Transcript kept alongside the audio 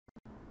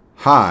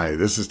Hi,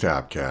 this is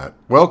Tapcat.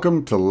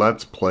 Welcome to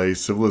Let's Play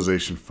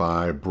Civilization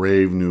V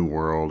Brave New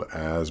World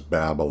as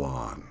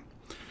Babylon.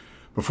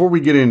 Before we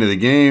get into the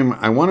game,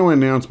 I want to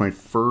announce my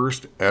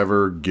first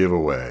ever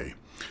giveaway.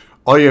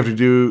 All you have to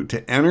do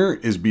to enter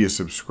is be a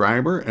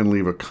subscriber and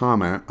leave a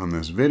comment on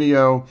this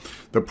video.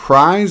 The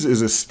prize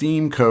is a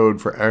Steam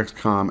code for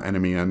XCOM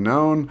Enemy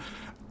Unknown,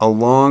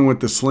 along with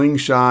the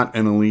Slingshot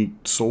and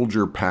Elite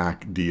Soldier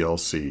Pack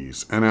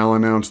DLCs, and I'll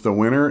announce the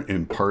winner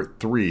in part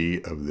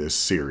 3 of this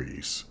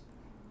series.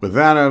 With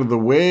that out of the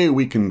way,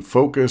 we can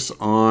focus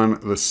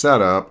on the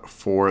setup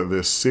for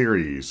this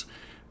series.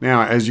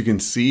 Now, as you can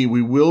see,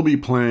 we will be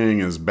playing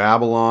as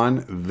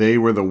Babylon. They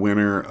were the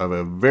winner of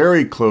a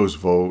very close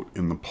vote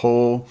in the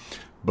poll.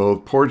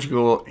 Both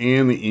Portugal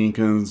and the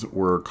Incans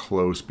were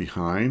close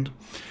behind.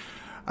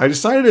 I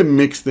decided to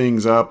mix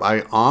things up.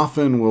 I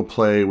often will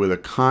play with a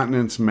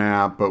continents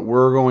map, but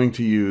we're going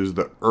to use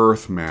the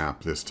Earth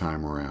map this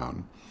time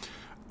around.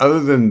 Other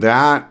than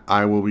that,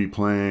 I will be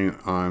playing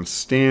on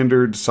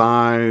standard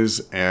size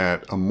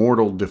at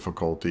Immortal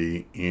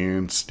difficulty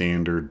and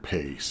standard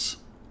pace.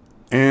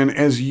 And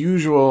as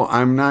usual,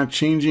 I'm not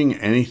changing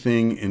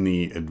anything in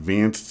the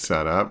advanced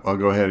setup. I'll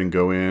go ahead and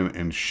go in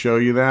and show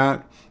you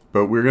that,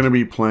 but we're going to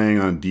be playing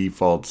on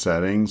default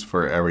settings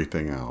for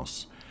everything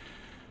else.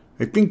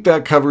 I think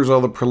that covers all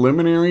the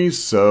preliminaries,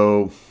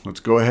 so let's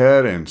go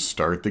ahead and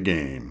start the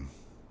game.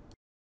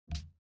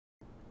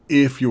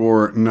 If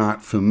you're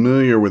not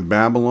familiar with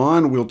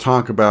Babylon, we'll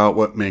talk about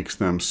what makes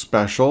them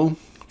special.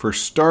 For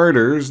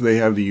starters, they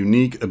have the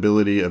unique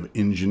ability of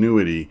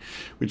ingenuity,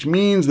 which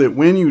means that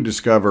when you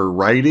discover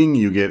writing,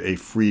 you get a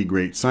free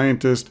Great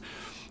Scientist,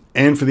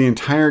 and for the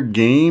entire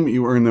game,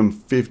 you earn them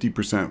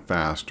 50%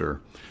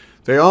 faster.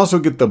 They also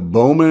get the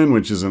Bowman,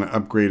 which is an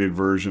upgraded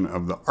version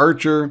of the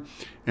Archer,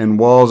 and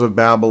Walls of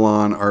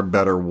Babylon are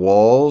better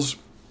walls.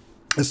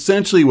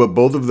 Essentially, what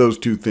both of those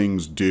two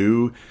things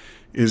do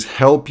is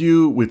help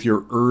you with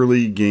your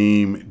early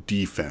game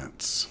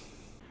defense.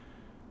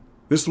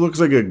 This looks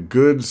like a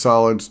good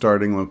solid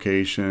starting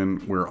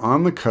location. We're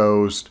on the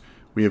coast.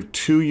 We have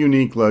two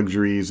unique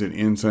luxuries in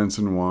incense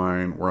and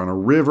wine. We're on a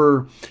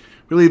river.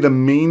 Really the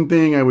main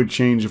thing I would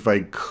change if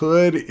I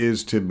could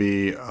is to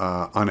be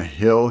on a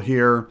hill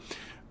here,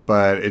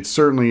 but it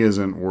certainly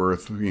isn't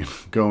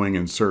worth going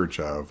in search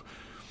of.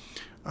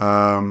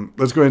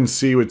 Let's go ahead and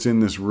see what's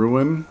in this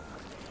ruin.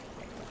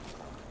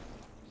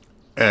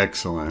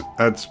 Excellent.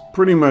 That's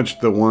pretty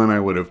much the one I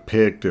would have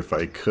picked if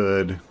I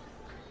could.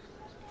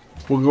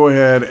 We'll go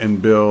ahead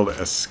and build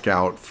a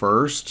scout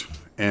first,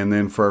 and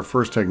then for our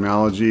first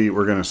technology,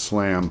 we're going to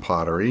slam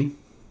pottery.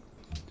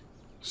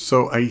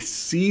 So I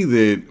see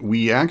that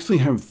we actually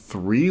have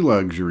 3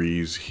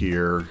 luxuries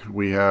here.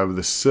 We have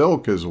the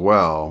silk as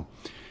well,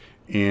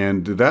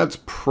 and that's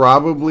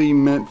probably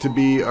meant to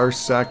be our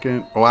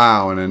second.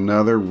 Wow, and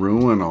another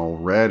ruin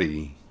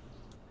already.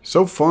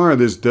 So far,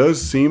 this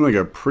does seem like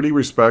a pretty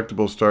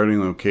respectable starting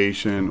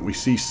location. We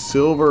see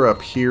silver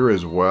up here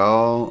as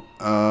well.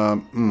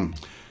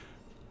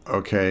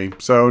 Okay,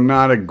 so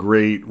not a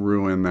great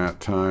ruin that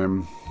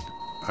time.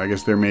 I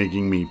guess they're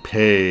making me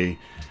pay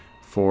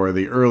for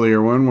the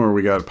earlier one where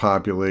we got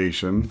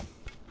population.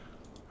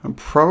 I'm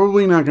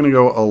probably not going to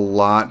go a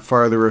lot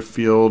farther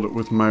afield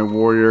with my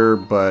warrior,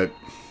 but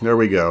there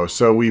we go.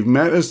 So we've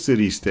met a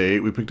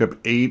city-state. We picked up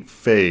 8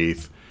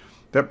 faith.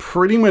 That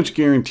pretty much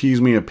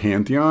guarantees me a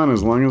pantheon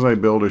as long as I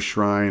build a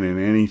shrine in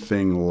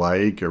anything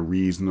like a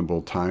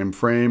reasonable time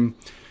frame.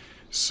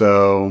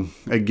 So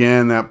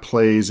again, that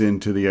plays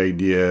into the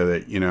idea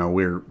that, you know,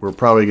 we're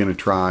probably going to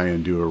try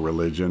and do a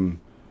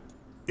religion.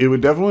 It would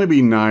definitely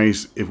be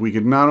nice if we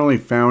could not only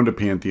found a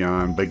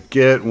pantheon, but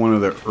get one of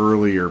the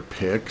earlier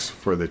picks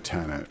for the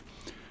tenant.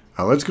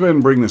 Let's go ahead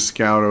and bring the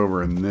scout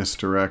over in this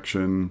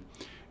direction,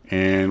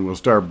 and we'll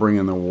start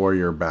bringing the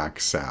warrior back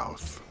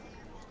south.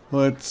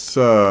 Let's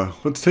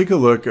take a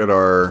look at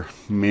our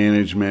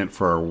management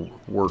for our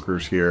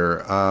workers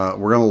here.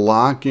 We're going to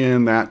lock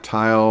in that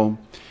tile,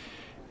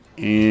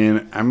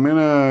 and I'm going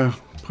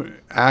to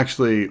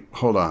actually,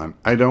 hold on.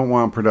 I don't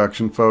want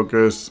production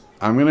focus.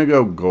 I'm going to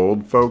go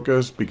gold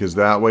focus because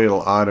that way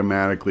it'll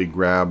automatically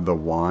grab the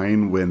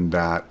wine when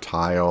that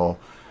tile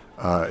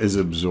is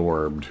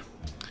absorbed.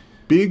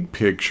 Big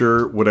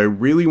picture, what I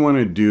really want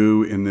to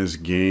do in this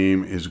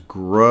game is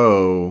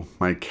grow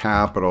my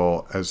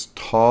capital as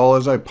tall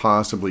as I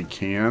possibly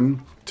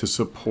can to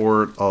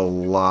support a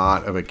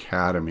lot of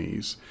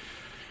academies.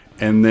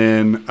 And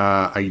then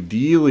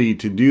ideally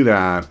to do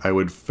that, I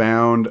would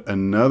found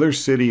another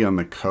city on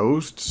the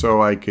coast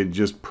so I could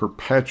just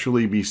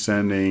perpetually be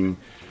sending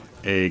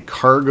a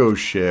cargo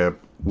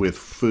ship with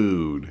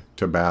food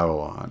to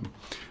Babylon.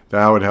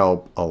 That would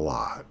help a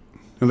lot.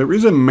 Now there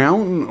is a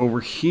mountain over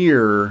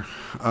here.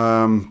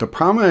 The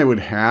problem I would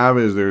have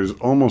is there's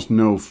almost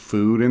no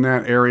food in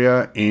that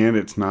area and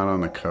it's not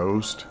on the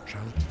coast.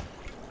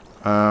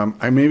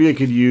 Maybe I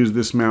could use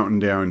this mountain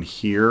down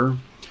here,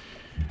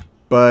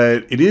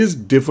 but it is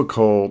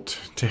difficult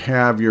to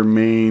have your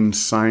main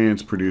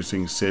science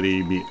producing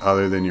city be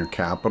other than your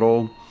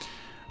capital.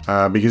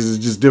 because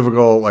it's just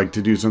difficult, like,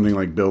 to do something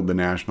like build the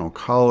National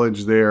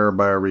College there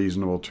by a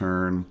reasonable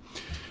turn.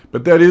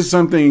 But that is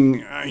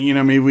something,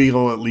 maybe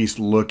we'll at least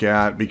look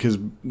at, because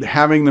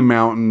having the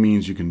mountain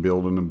means you can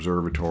build an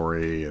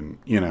observatory, and,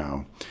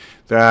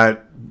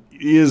 that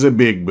is a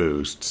big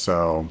boost.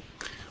 So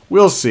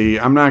we'll see.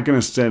 I'm not going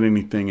to set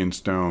anything in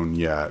stone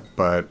yet,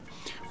 but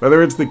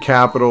whether it's the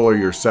capital or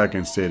your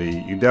second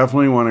city, you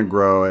definitely want to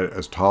grow it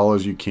as tall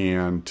as you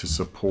can to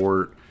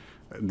support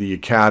the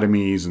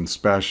academies and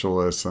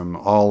specialists and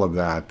all of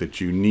that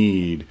you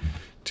need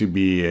to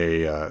be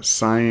a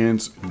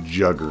science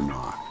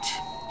juggernaut.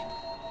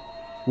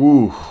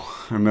 Ooh,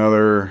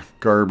 another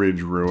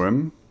garbage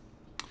ruin.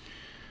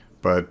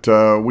 But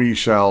we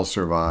shall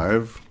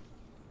survive.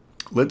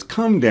 Let's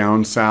come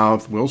down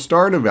south. We'll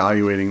start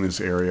evaluating this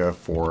area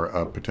for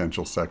a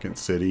potential second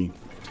city.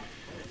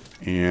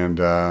 And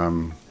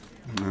no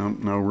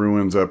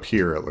ruins up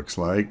here, it looks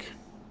like.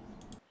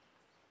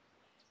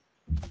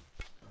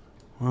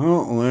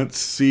 Well, let's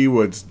see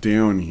what's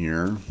down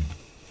here.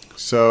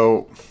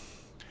 So,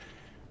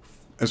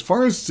 as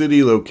far as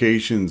city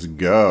locations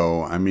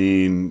go, I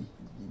mean,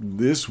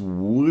 this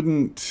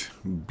wouldn't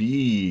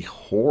be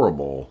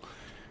horrible.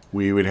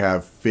 We would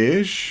have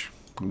fish,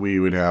 we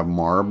would have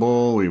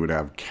marble, we would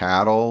have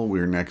cattle.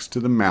 We're next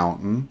to the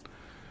mountain.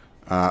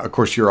 Of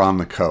course, you're on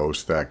the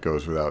coast. That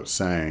goes without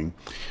saying.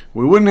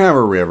 We wouldn't have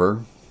a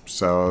river,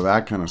 so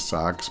that kind of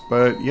sucks.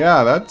 But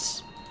yeah,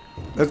 that's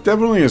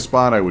definitely a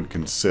spot I would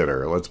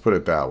consider. Let's put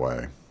it that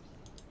way.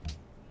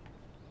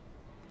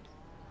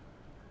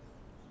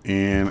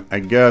 And I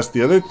guess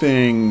the other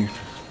thing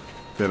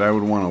that I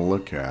would want to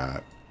look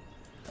at...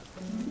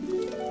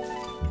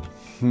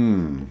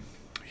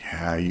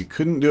 Yeah, you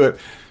couldn't do it.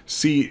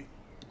 See,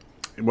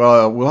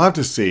 well, we'll have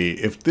to see.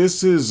 If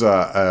this is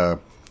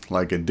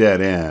like a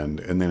dead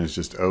end and then it's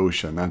just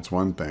ocean, that's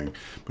one thing.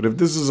 But if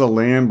this is a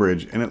land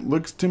bridge, and it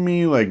looks to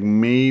me like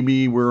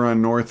maybe we're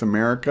on North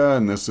America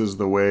and this is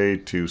the way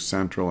to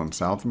Central and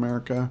South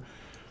America,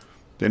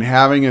 then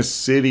having a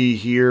city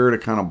here to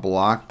kind of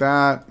block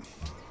that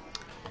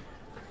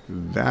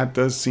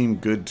does seem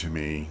good to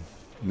me.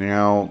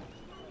 Now,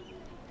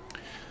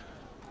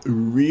 I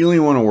really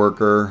want a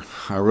worker.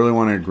 I really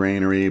want a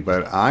granary,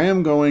 but I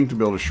am going to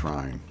build a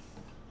shrine.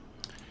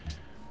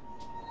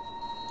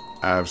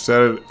 I've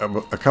said it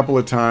a couple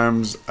of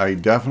times. I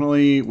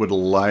definitely would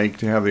like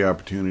to have the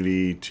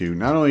opportunity to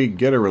not only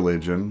get a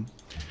religion,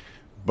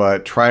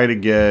 but try to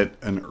get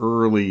an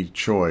early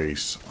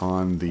choice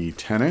on the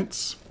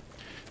tenets.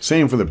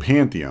 Same for the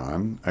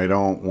Pantheon. I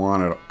don't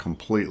want it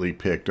completely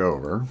picked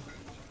over.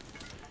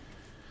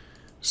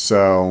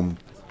 So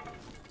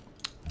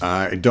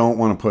I don't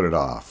want to put it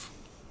off.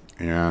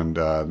 And,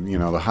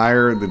 the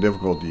higher the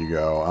difficulty you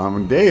go,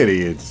 on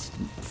deity, it's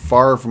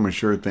far from a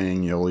sure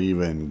thing you'll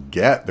even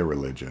get the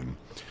religion.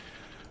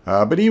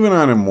 But even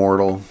on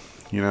Immortal,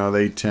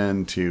 they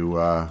tend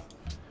to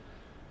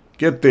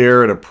get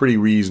there at a pretty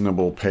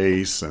reasonable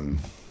pace and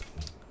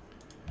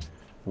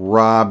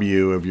rob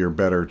you of your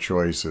better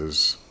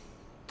choices.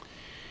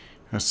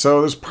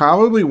 So this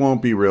probably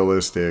won't be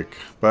realistic,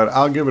 but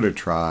I'll give it a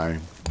try.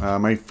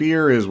 My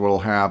fear is what'll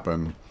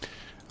happen.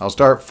 I'll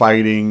start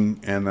fighting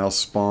and they'll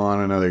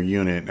spawn another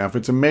unit. Now if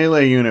it's a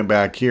melee unit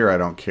back here, I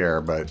don't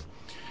care, but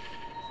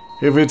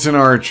if it's an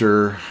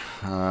archer,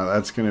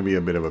 that's going to be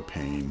a bit of a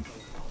pain.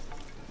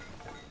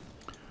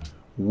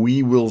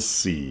 We will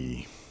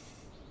see.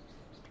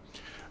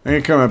 I'm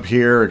going to come up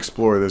here,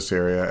 explore this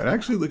area. It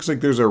actually looks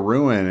like there's a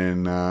ruin,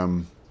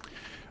 and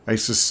I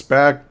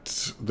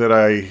suspect that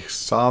I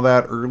saw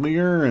that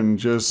earlier and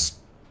just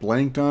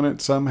blanked on it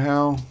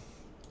somehow.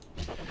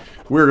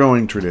 We're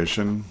going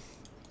tradition.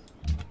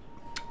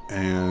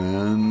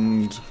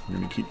 And we're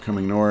going to keep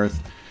coming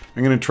north.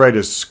 I'm going to try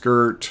to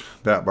skirt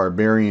that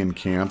barbarian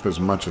camp as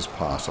much as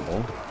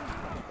possible.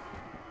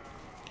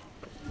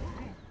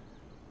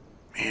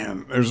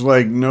 Man, there's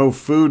like no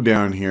food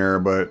down here,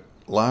 but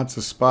lots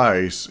of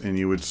spice, and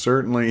you would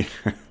certainly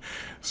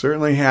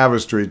certainly have a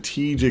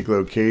strategic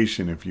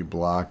location if you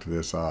blocked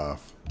this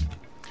off.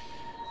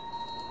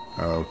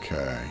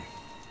 Okay.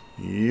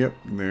 Yep,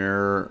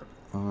 there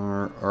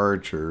are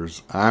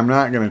archers. I'm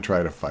not going to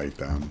try to fight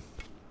them.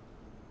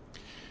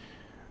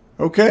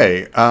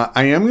 Okay,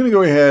 I am going to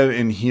go ahead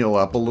and heal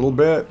up a little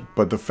bit,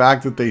 but the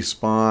fact that they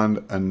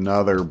spawned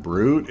another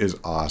brute is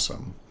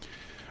awesome.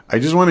 I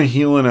just want to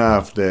heal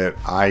enough that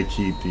I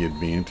keep the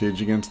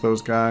advantage against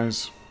those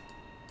guys.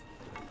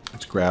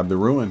 Let's grab the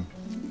ruin.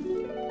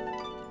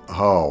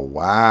 Oh,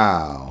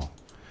 wow.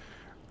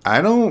 I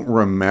don't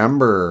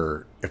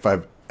remember if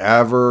I've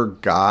ever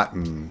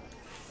gotten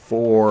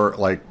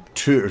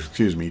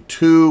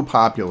two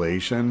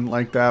population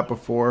like that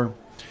before.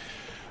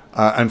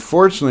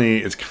 Unfortunately,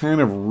 it's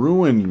kind of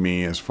ruined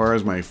me as far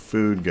as my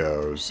food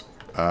goes.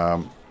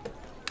 Hold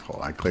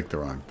on, I clicked the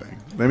wrong thing.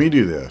 Let me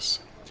do this.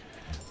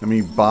 Let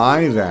me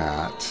buy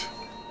that,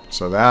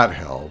 so that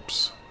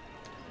helps.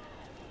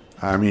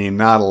 I mean,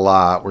 not a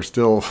lot. We're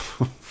still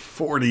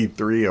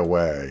 43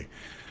 away.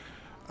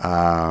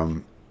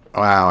 Wow,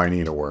 I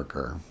need a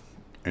worker.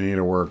 I need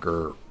a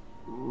worker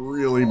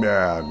really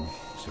bad.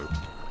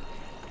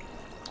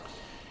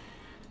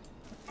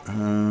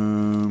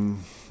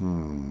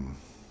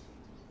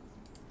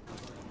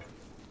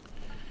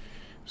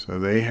 So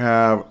they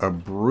have a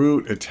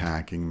brute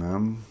attacking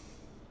them.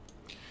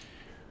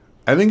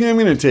 I think I'm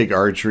going to take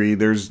archery.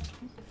 There's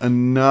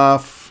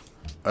enough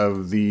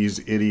of these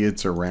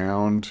idiots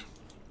around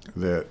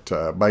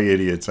that, by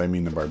idiots, I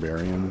mean the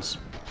barbarians.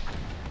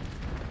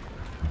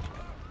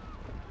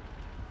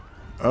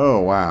 Oh,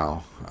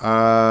 wow.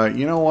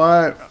 You know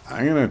what?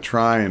 I'm going to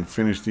try and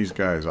finish these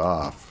guys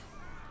off.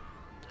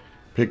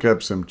 Pick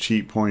up some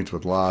cheat points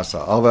with Lhasa.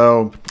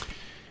 Although,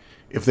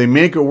 if they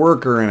make a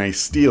worker and I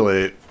steal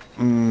it,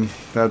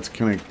 that's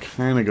going to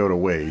kind of go to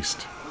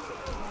waste.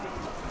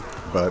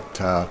 But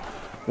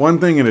one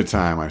thing at a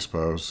time, I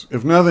suppose.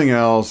 If nothing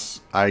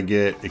else, I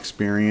get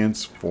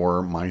experience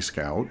for my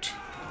scout.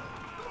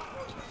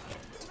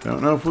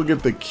 Don't know if we'll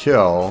get the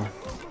kill.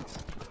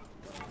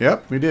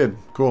 Yep, we did.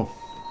 Cool.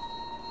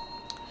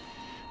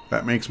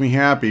 That makes me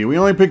happy. We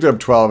only picked up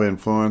 12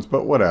 influence,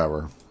 but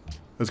whatever.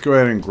 Let's go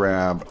ahead and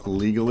grab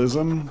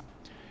legalism.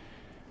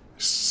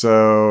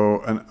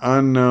 So, an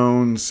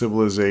unknown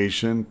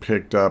civilization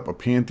picked up a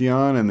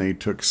pantheon, and they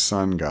took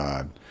sun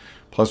god.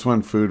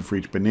 +1 food for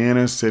each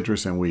banana,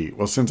 citrus, and wheat.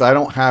 Well, since I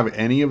don't have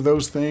any of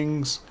those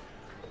things,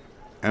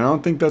 I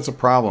don't think that's a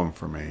problem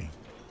for me.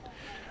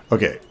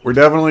 Okay, we're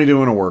definitely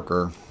doing a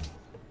worker.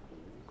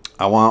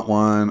 I want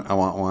one. I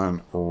want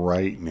one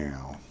right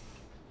now.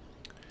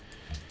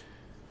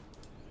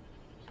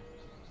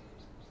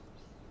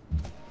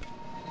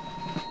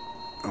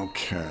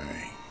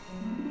 Okay.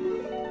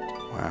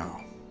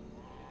 Wow.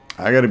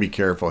 I got to be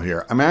careful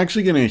here. I'm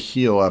actually going to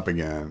heal up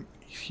again.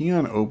 Is he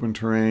on open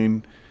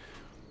terrain?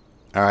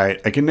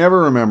 Alright, I can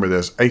never remember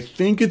this. I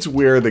think it's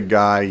where the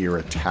guy you're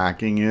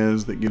attacking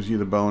is that gives you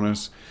the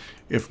bonus.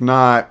 If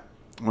not,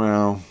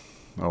 well,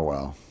 oh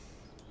well.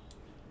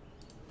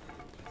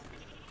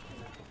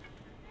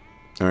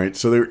 Alright,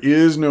 so there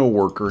is no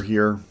worker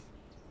here.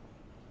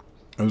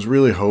 I was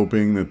really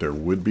hoping that there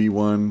would be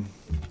one.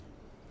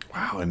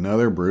 Wow,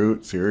 another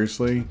brute?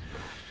 Seriously?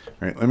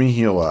 Alright, let me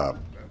heal up.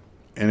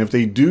 And if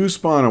they do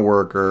spawn a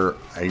worker,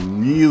 I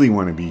really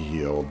want to be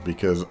healed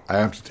because I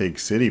have to take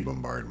city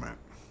bombardment.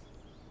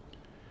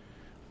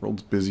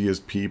 World's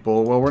busiest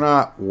people. Well, we're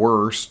not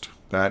worst.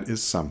 That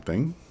is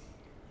something.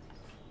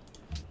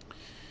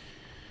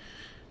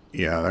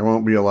 Yeah, there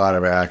won't be a lot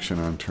of action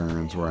on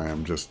turns where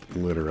I'm just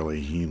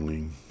literally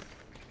healing.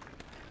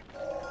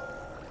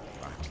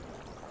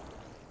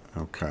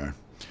 Okay.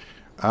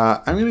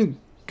 I'm going to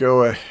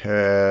go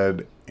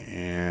ahead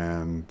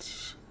and...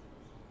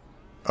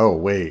 Oh,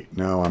 wait.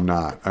 No, I'm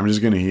not. I'm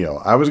just going to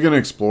heal. I was going to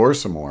explore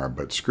some more,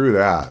 but screw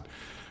that.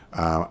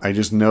 I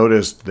just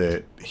noticed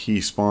that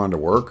he spawned a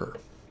worker.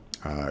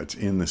 It's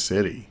in the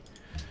city.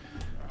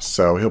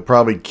 So he'll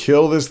probably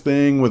kill this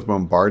thing with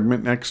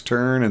bombardment next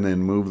turn and then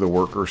move the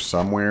worker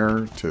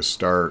somewhere to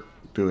start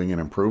doing an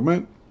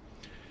improvement.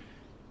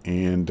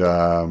 And,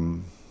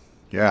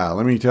 yeah,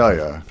 let me tell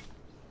you.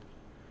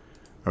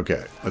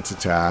 Okay, let's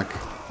attack.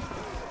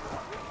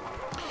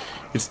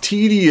 It's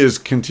tedious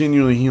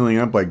continually healing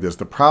up like this.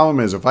 The problem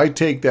is if I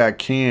take that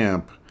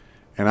camp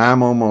and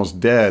I'm almost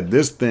dead,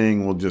 this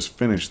thing will just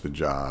finish the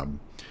job.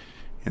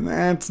 And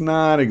that's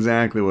not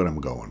exactly what I'm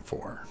going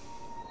for.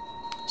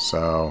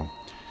 So,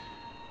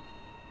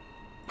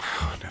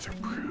 another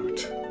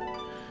brute.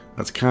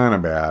 That's kind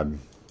of bad.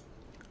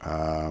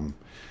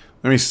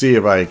 Let me see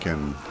if I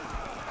can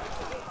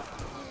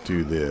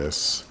do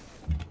this.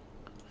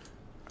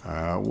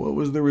 What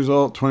was the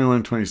result?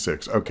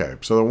 21-26. Okay,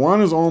 so the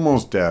one is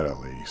almost dead at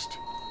least.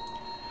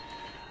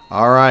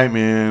 Alright,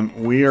 man.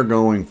 We are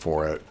going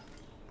for it.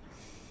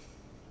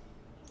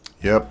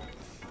 Yep.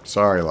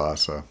 Sorry,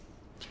 Lhasa.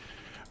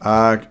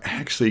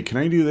 Actually, can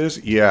I do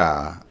this?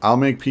 Yeah, I'll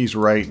make peace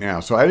right now.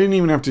 So I didn't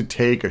even have to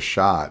take a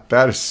shot.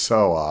 That is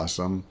so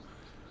awesome.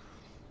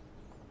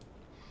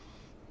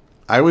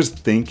 I was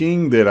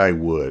thinking that I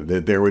would,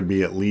 that there would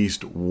be at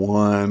least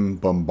one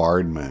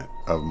bombardment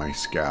of my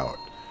scout.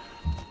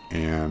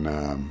 And,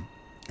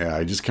 yeah,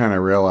 I just kind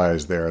of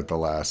realized there at the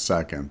last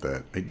second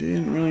that I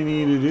didn't really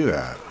need to do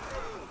that.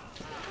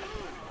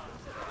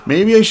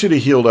 Maybe I should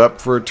have healed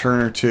up for a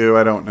turn or two.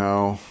 I don't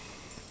know.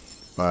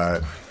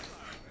 But...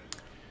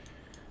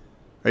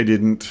 I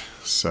didn't,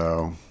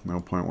 so no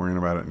point worrying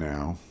about it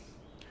now.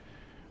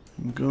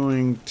 I'm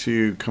going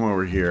to come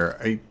over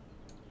here.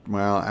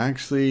 Well,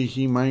 actually,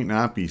 he might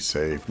not be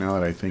safe now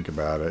that I think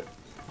about it.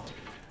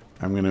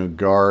 I'm going to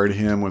guard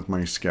him with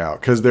my scout.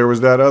 Because there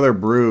was that other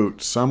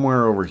brute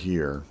somewhere over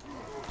here.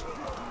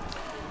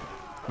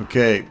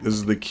 Okay, this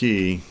is the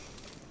key.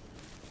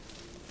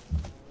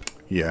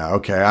 Yeah,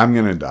 okay, I'm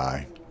going to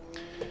die.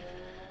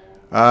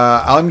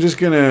 I'm just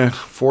going to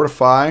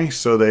fortify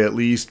so they at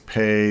least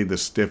pay the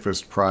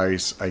stiffest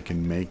price I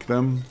can make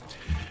them.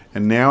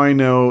 And now I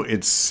know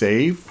it's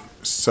safe,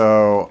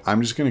 so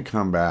I'm just going to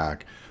come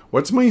back.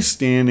 What's my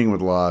standing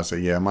with Lhasa?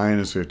 Yeah,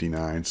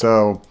 -59.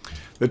 So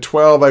the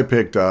 12 I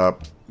picked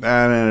up,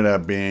 that ended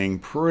up being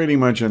pretty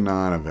much a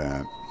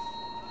non-event.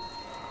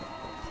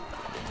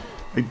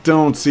 I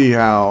don't see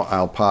how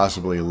I'll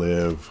possibly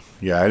live.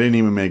 Yeah, I didn't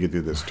even make it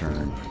through this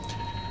turn.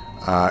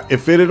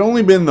 If it had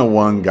only been the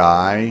one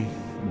guy,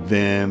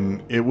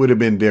 then it would have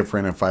been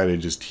different if I'd have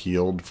just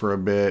healed for a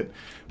bit.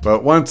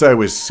 But once I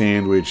was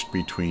sandwiched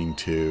between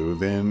two,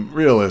 then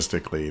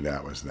realistically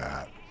that was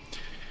that.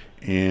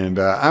 And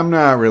I'm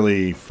not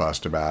really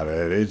fussed about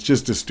it. It's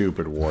just a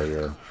stupid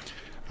warrior.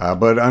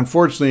 But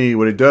unfortunately,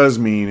 what it does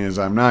mean is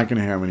I'm not going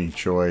to have any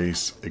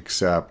choice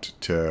except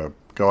to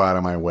go out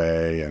of my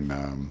way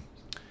and...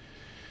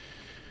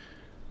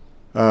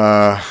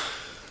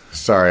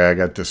 sorry, I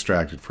got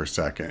distracted for a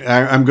second.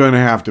 I'm going to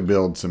have to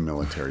build some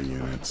military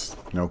units.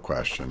 No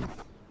question.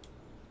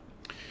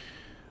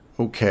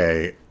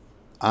 Okay.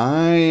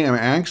 I am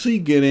actually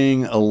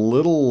getting a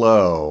little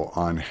low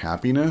on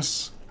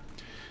happiness.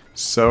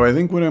 So I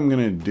think what I'm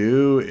going to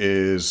do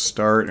is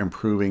start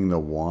improving the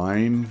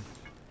wine.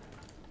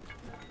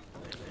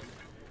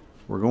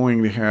 We're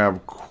going to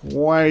have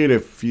quite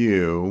a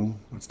few.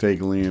 Let's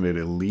take land at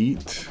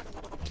elite.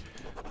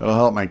 That'll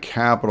help my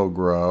capital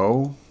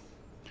grow.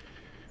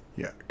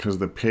 Yeah, because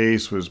the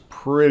pace was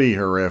pretty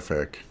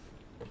horrific.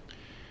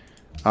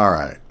 All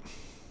right.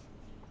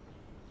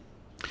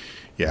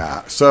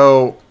 Yeah,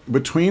 so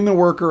between the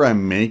worker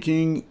I'm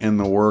making and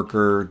the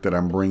worker that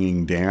I'm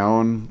bringing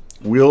down,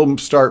 we'll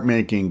start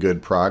making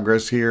good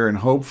progress here and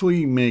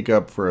hopefully make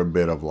up for a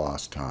bit of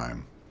lost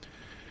time.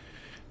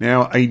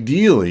 Now,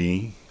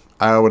 ideally,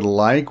 I would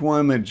like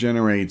one that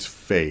generates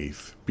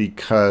faith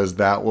because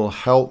that will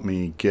help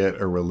me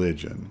get a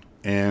religion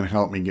and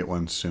help me get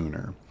one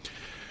sooner.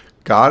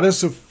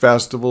 Goddess of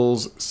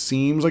Festivals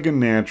seems like a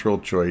natural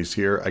choice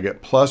here. I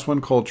get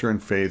 +1 culture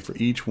and faith for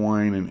each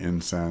wine and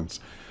incense.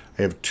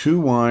 I have 2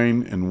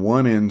 wine and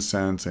 1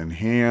 incense in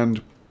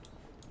hand.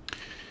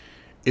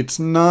 It's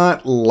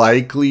not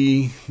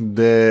likely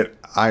that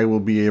I will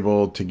be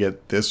able to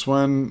get this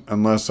one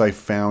unless I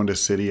found a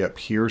city up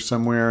here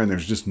somewhere and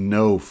there's just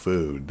no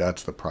food.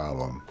 That's the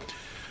problem.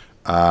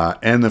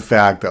 And the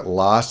fact that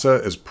Lhasa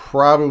is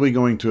probably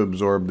going to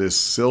absorb this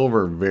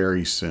silver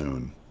very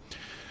soon.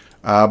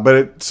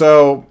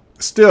 So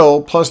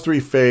still +3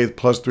 faith,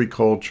 +3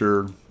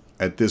 culture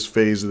at this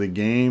phase of the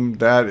game.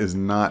 That is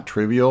not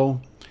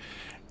trivial.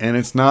 And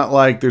it's not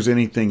like there's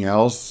anything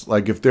else.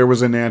 Like if there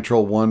was a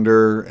natural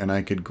wonder and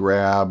I could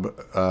grab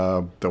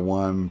the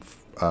one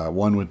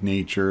with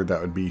nature, that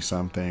would be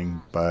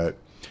something. But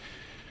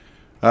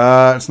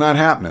it's not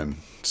happening.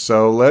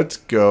 So let's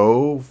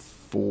go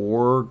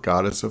for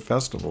Goddess of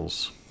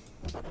Festivals.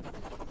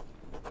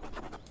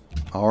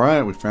 All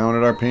right, we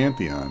founded our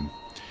pantheon.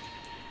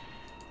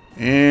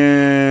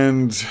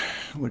 And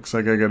looks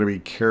like I got to be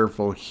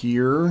careful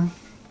here.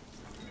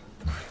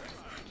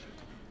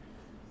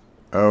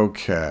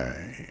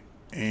 Okay,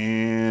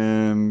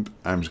 and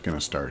I'm just going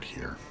to start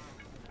here.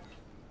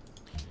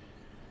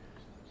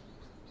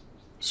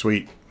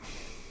 Sweet.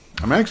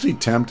 I'm actually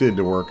tempted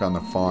to work on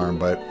the farm,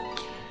 but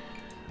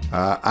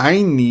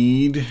I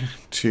need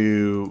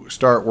to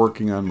start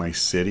working on my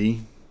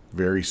city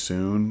very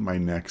soon. My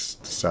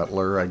next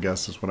settler, I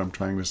guess is what I'm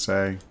trying to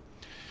say.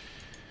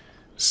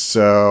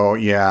 So,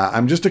 yeah,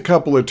 I'm just a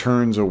couple of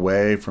turns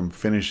away from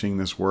finishing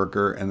this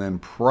worker, and then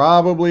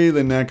probably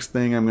the next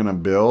thing I'm going to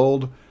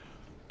build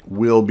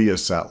will be a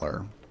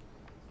settler.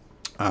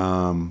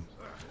 I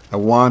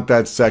want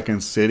that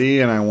second city,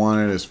 and I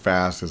want it as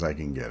fast as I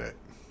can get it.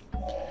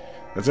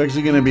 That's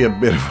actually going to be a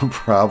bit of a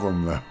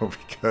problem, though,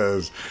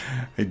 because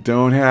I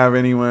don't have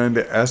anyone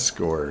to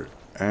escort.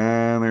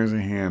 And there's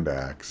a hand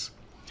axe.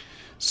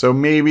 So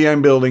maybe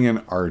I'm building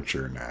an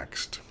archer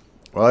next.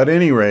 Well, at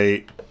any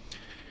rate,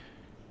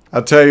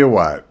 I'll tell you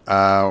what.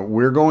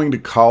 We're going to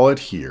call it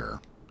here.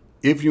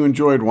 If you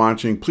enjoyed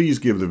watching, please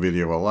give the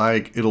video a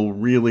like. It'll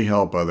really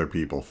help other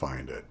people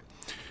find it.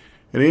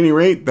 At any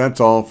rate, that's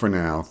all for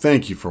now.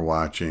 Thank you for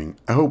watching.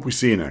 I hope we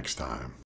see you next time.